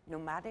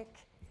 nomadic.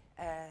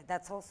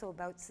 That's also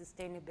about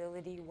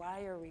sustainability.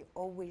 Why are we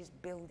always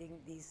building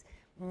these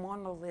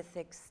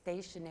monolithic,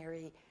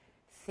 stationary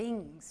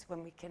things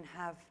when we can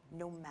have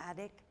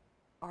nomadic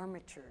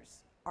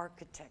armatures,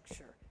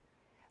 architecture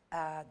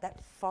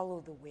that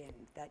follow the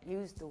wind, that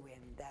use the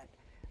wind, that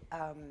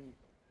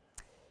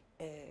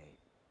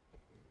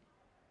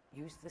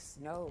use the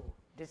snow?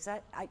 Does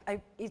that?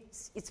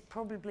 It's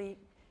probably.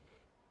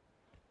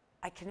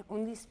 I can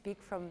only speak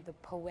from the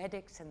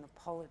poetics and the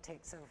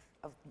politics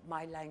of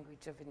my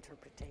language of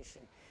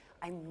interpretation.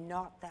 I'm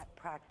not that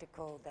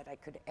practical that I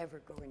could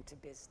ever go into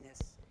business,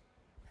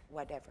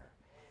 whatever.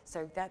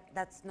 So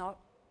that's not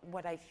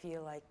what I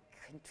feel I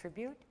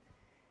contribute,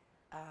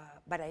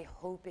 but I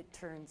hope it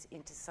turns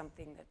into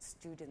something that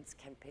students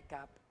can pick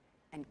up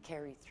and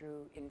carry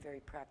through in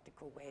very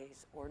practical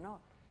ways or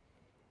not.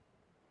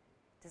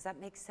 Does that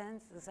make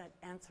sense? Does that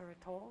answer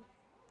at all?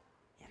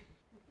 Yeah.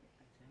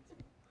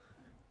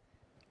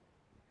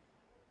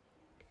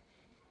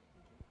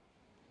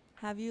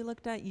 Have you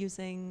looked at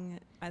using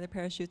either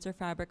parachutes or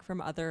fabric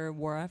from other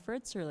war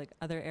efforts, or like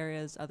other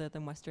areas other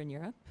than Western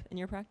Europe in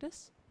your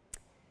practice?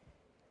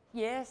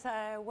 Yes,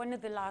 one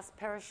of the last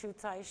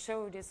parachutes I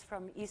showed is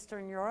from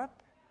Eastern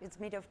Europe. It's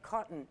made of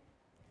cotton,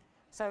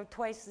 so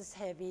twice as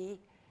heavy,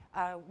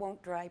 won't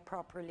dry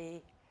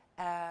properly.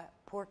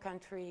 Poor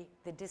country,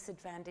 the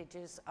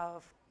disadvantages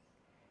of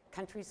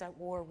countries at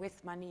war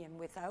with money and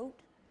without.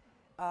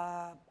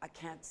 I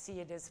can't see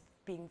it as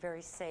being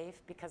very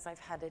safe because I've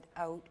had it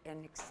out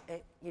and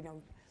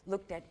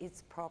looked at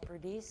its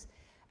properties.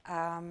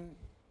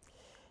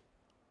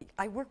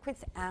 I work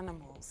with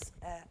animals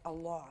a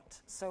lot,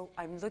 so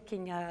I'm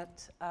looking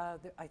at,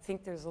 I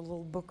think there's a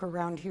little book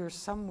around here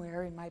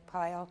somewhere in my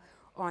pile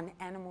on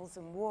animals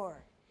and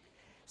war.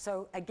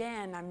 So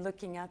again, I'm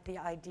looking at the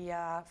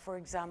idea, for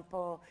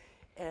example,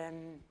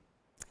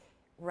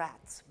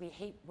 rats. We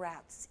hate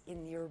rats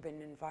in the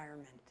urban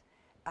environment.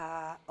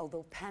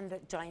 Although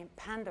giant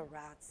panda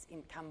rats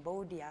in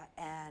Cambodia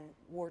and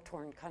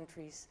war-torn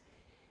countries,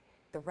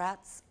 the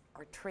rats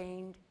are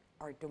trained,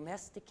 are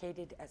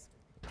domesticated as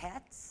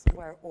pets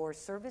or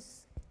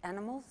service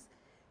animals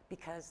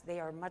because they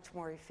are much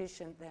more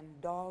efficient than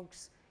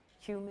dogs,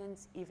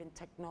 humans, even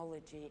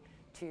technology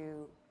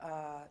to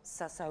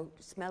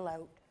smell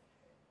out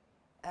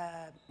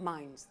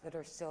mines that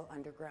are still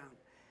underground.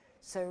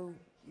 So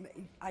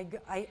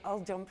I'll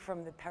jump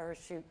from the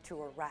parachute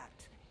to a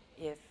rat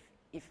if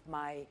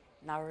my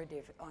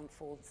narrative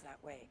unfolds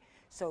that way.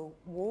 So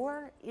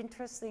war,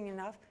 interesting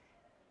enough,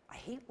 I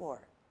hate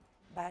war,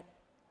 but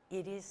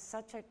it is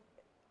such an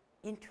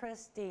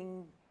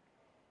interesting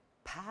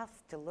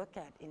path to look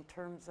at in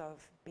terms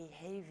of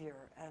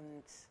behavior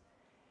and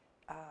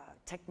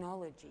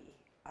technology.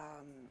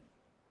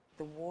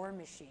 The war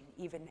machine,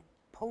 even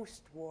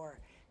post-war,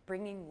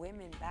 bringing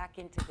women back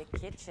into the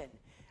kitchen,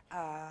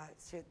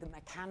 so the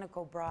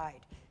mechanical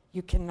bride.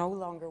 You can no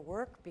longer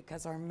work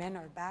because our men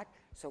are back,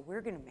 so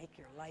we're going to make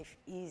your life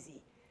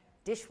easy.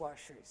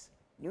 Dishwashers,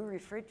 new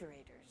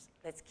refrigerators.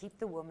 Let's keep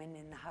the woman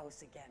in the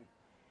house again.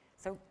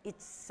 So it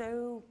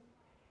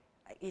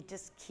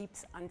just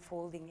keeps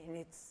unfolding, and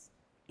it's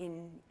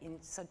in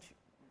such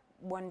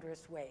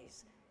wondrous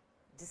ways.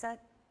 Does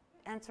that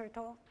answer it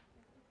all?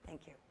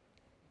 Thank you.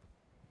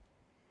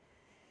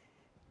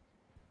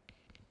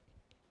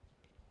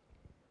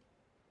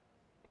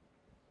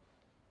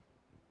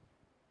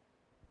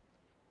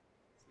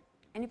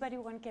 Anybody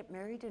want to get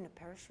married in a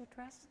parachute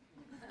dress?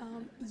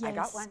 Yes, I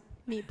got one.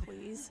 Me,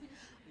 please.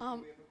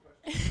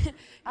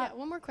 Yeah,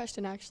 one more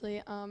question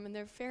actually, and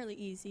they're fairly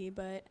easy,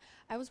 but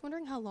I was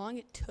wondering how long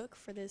it took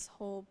for this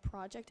whole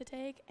project to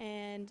take,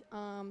 and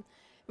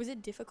was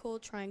it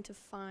difficult trying to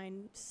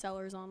find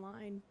sellers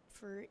online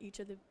for each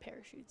of the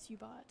parachutes you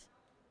bought?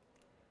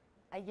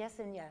 Yes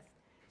and yes.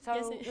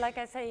 So, like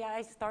I say,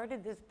 I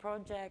started this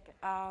project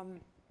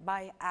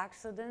by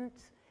accident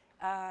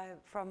I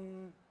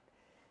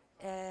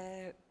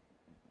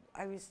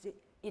was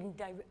in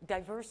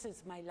diverse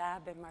is my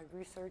lab and my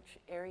research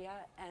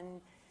area,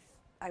 and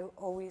I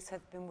always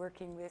have been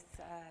working with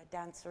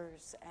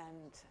dancers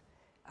and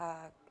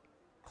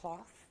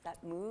cloth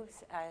that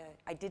moves.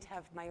 I did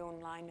have my own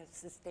line of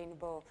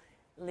sustainable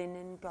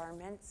linen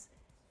garments,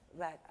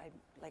 but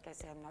like I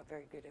say, I'm not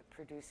very good at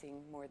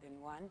producing more than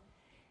one.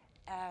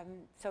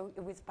 So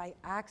it was by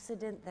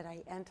accident that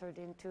I entered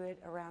into it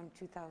around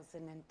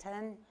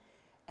 2010,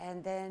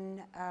 and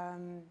then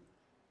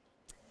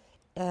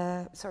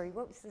sorry,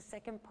 what was the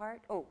second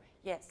part? Oh,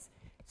 yes.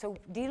 So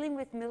dealing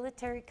with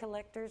military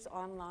collectors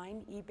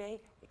online, eBay,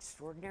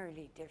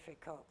 extraordinarily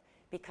difficult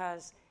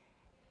because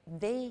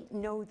they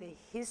know the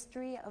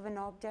history of an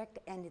object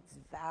and its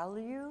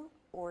value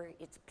or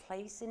its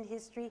place in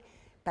history,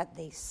 but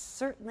they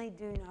certainly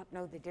do not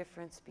know the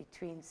difference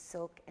between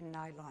silk and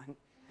nylon.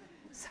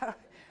 So,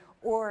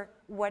 or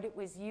what it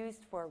was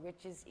used for,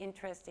 which is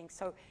interesting.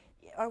 So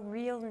a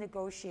real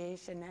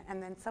negotiation,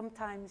 and then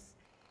sometimes,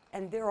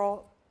 and they're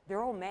all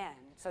men,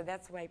 so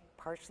that's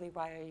partially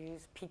why I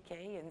use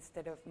PK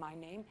instead of my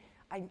name.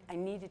 I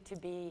needed to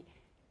be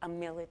a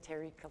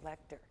military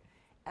collector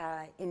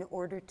in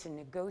order to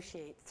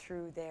negotiate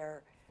through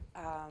their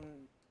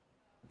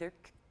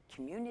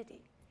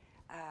community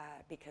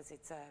because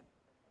it's a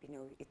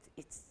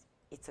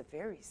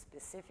very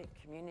specific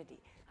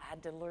community. I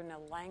had to learn a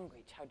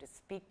language, how to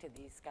speak to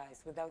these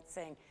guys without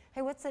saying,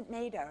 "Hey, what's it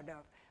made out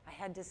of?" I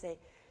had to say,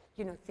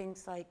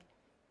 things like.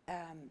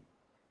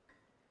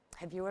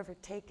 Have you ever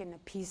taken a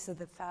piece of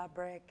the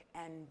fabric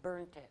and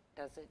burnt it?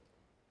 Does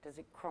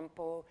it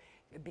crumple?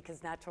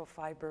 Because natural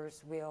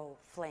fibers will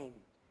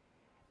flame.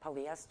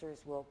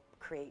 Polyesters will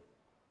create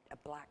a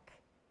black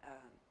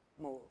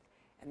mold.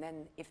 And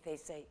then if they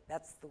say,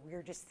 that's the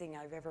weirdest thing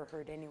I've ever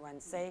heard anyone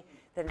say,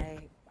 then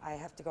I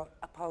have to go,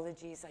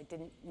 apologies, I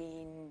didn't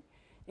mean,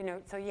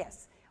 so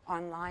yes,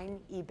 online,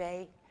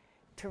 eBay,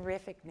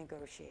 terrific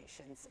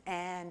negotiations.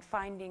 And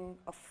finding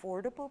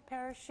affordable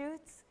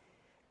parachutes,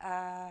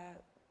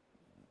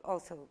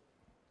 also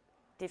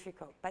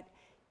difficult, but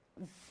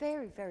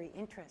very, very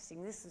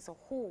interesting. This is a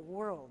whole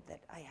world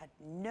that I had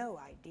no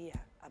idea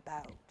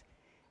about,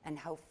 and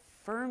how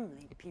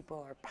firmly people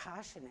are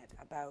passionate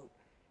about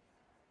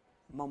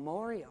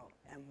memorial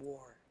and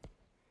war.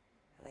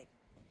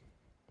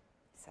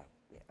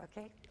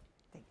 Okay,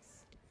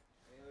 thanks.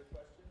 Any other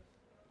questions?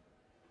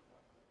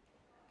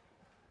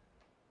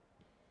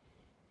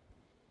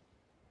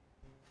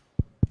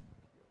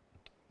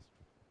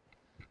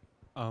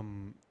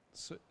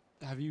 So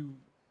have you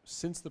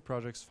since the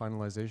project's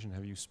finalization,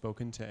 have you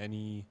spoken to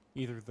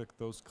either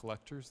those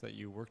collectors that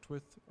you worked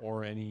with,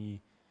 or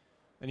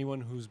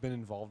anyone who's been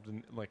involved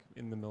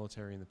in the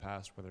military in the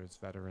past, whether it's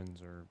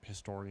veterans or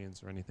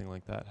historians or anything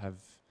like that?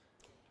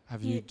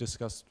 Have you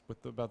discussed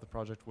about the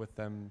project with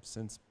them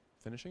since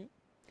finishing it?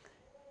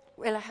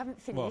 Well, I haven't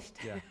finished.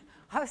 Well, yeah.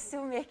 I was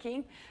still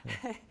making.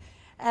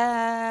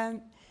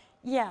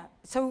 Yeah,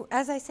 so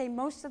as I say,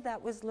 most of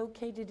that was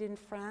located in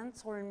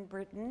France or in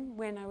Britain.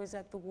 When I was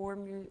at the War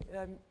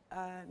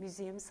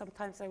Museum,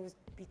 sometimes I would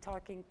be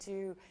talking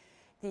to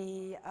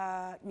the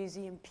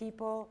museum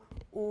people,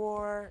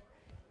 or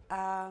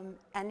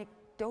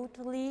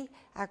anecdotally,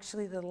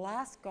 actually the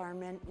last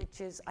garment,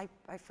 which is,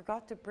 I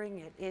forgot to bring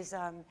it, is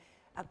a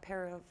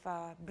pair of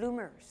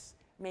bloomers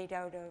made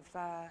out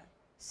of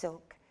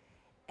silk,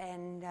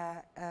 and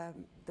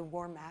the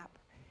war map.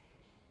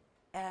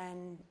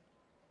 And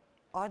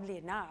oddly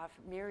enough,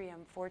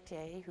 Miriam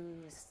Forte,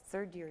 who's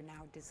third year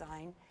now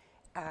design,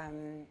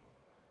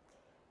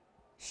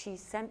 she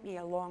sent me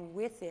along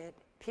with it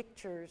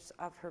pictures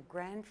of her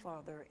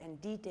grandfather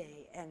and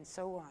D-Day and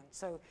so on.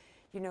 So,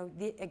 you know,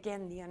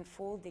 again, the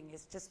unfolding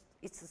is just,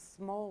 it's a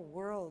small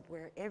world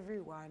where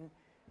everyone,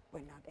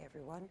 well, not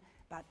everyone,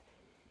 but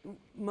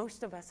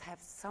most of us have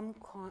some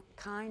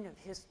kind of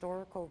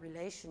historical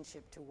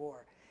relationship to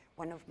war.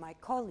 One of my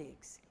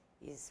colleagues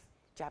is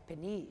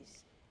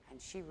Japanese, and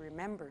she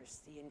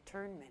remembers the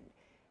internment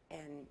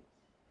and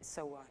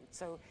so on.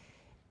 So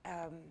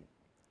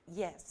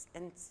yes,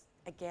 and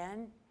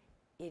again,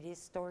 it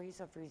is stories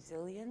of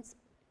resilience,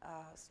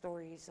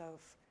 stories of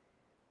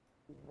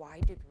why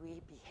did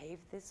we behave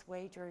this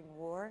way during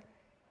war,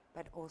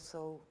 but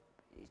also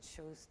it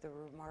shows the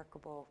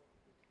remarkable,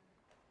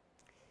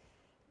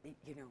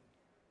 you know,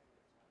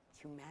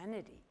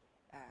 humanity.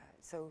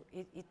 So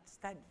it's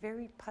that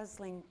very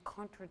puzzling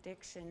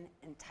contradiction,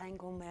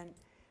 entanglement,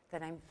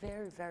 that I'm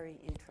very, very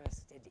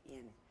interested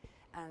in.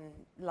 And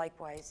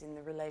likewise in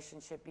the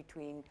relationship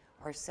between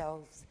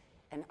ourselves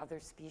and other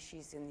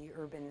species in the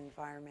urban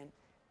environment.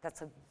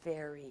 That's a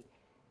very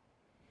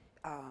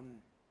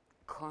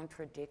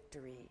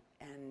contradictory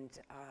and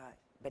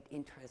but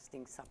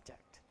interesting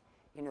subject.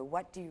 You know,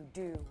 what do you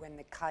do when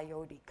the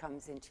coyote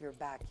comes into your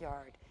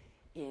backyard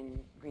in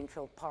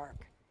Greenfield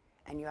Park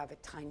and you have a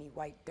tiny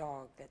white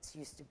dog that's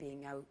used to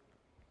being out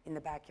in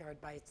the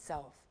backyard by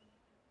itself?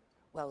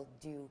 Well,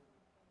 do you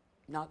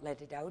not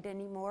let it out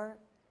anymore?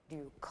 Do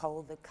you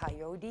cull the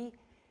coyote?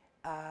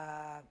 Do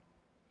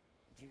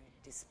you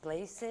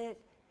displace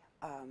it?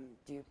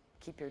 Do you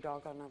keep your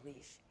dog on a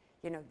leash?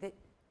 You know,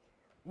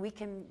 we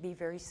can be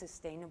very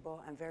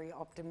sustainable and very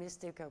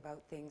optimistic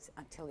about things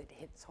until it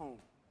hits home.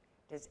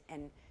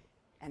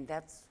 And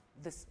that's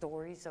the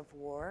stories of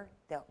war,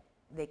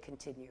 they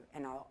continue,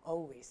 and I'll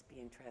always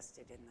be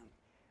interested in them,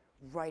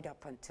 right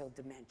up until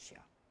dementia.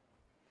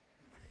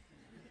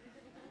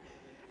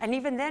 And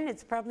even then,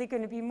 it's probably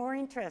going to be more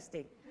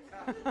interesting.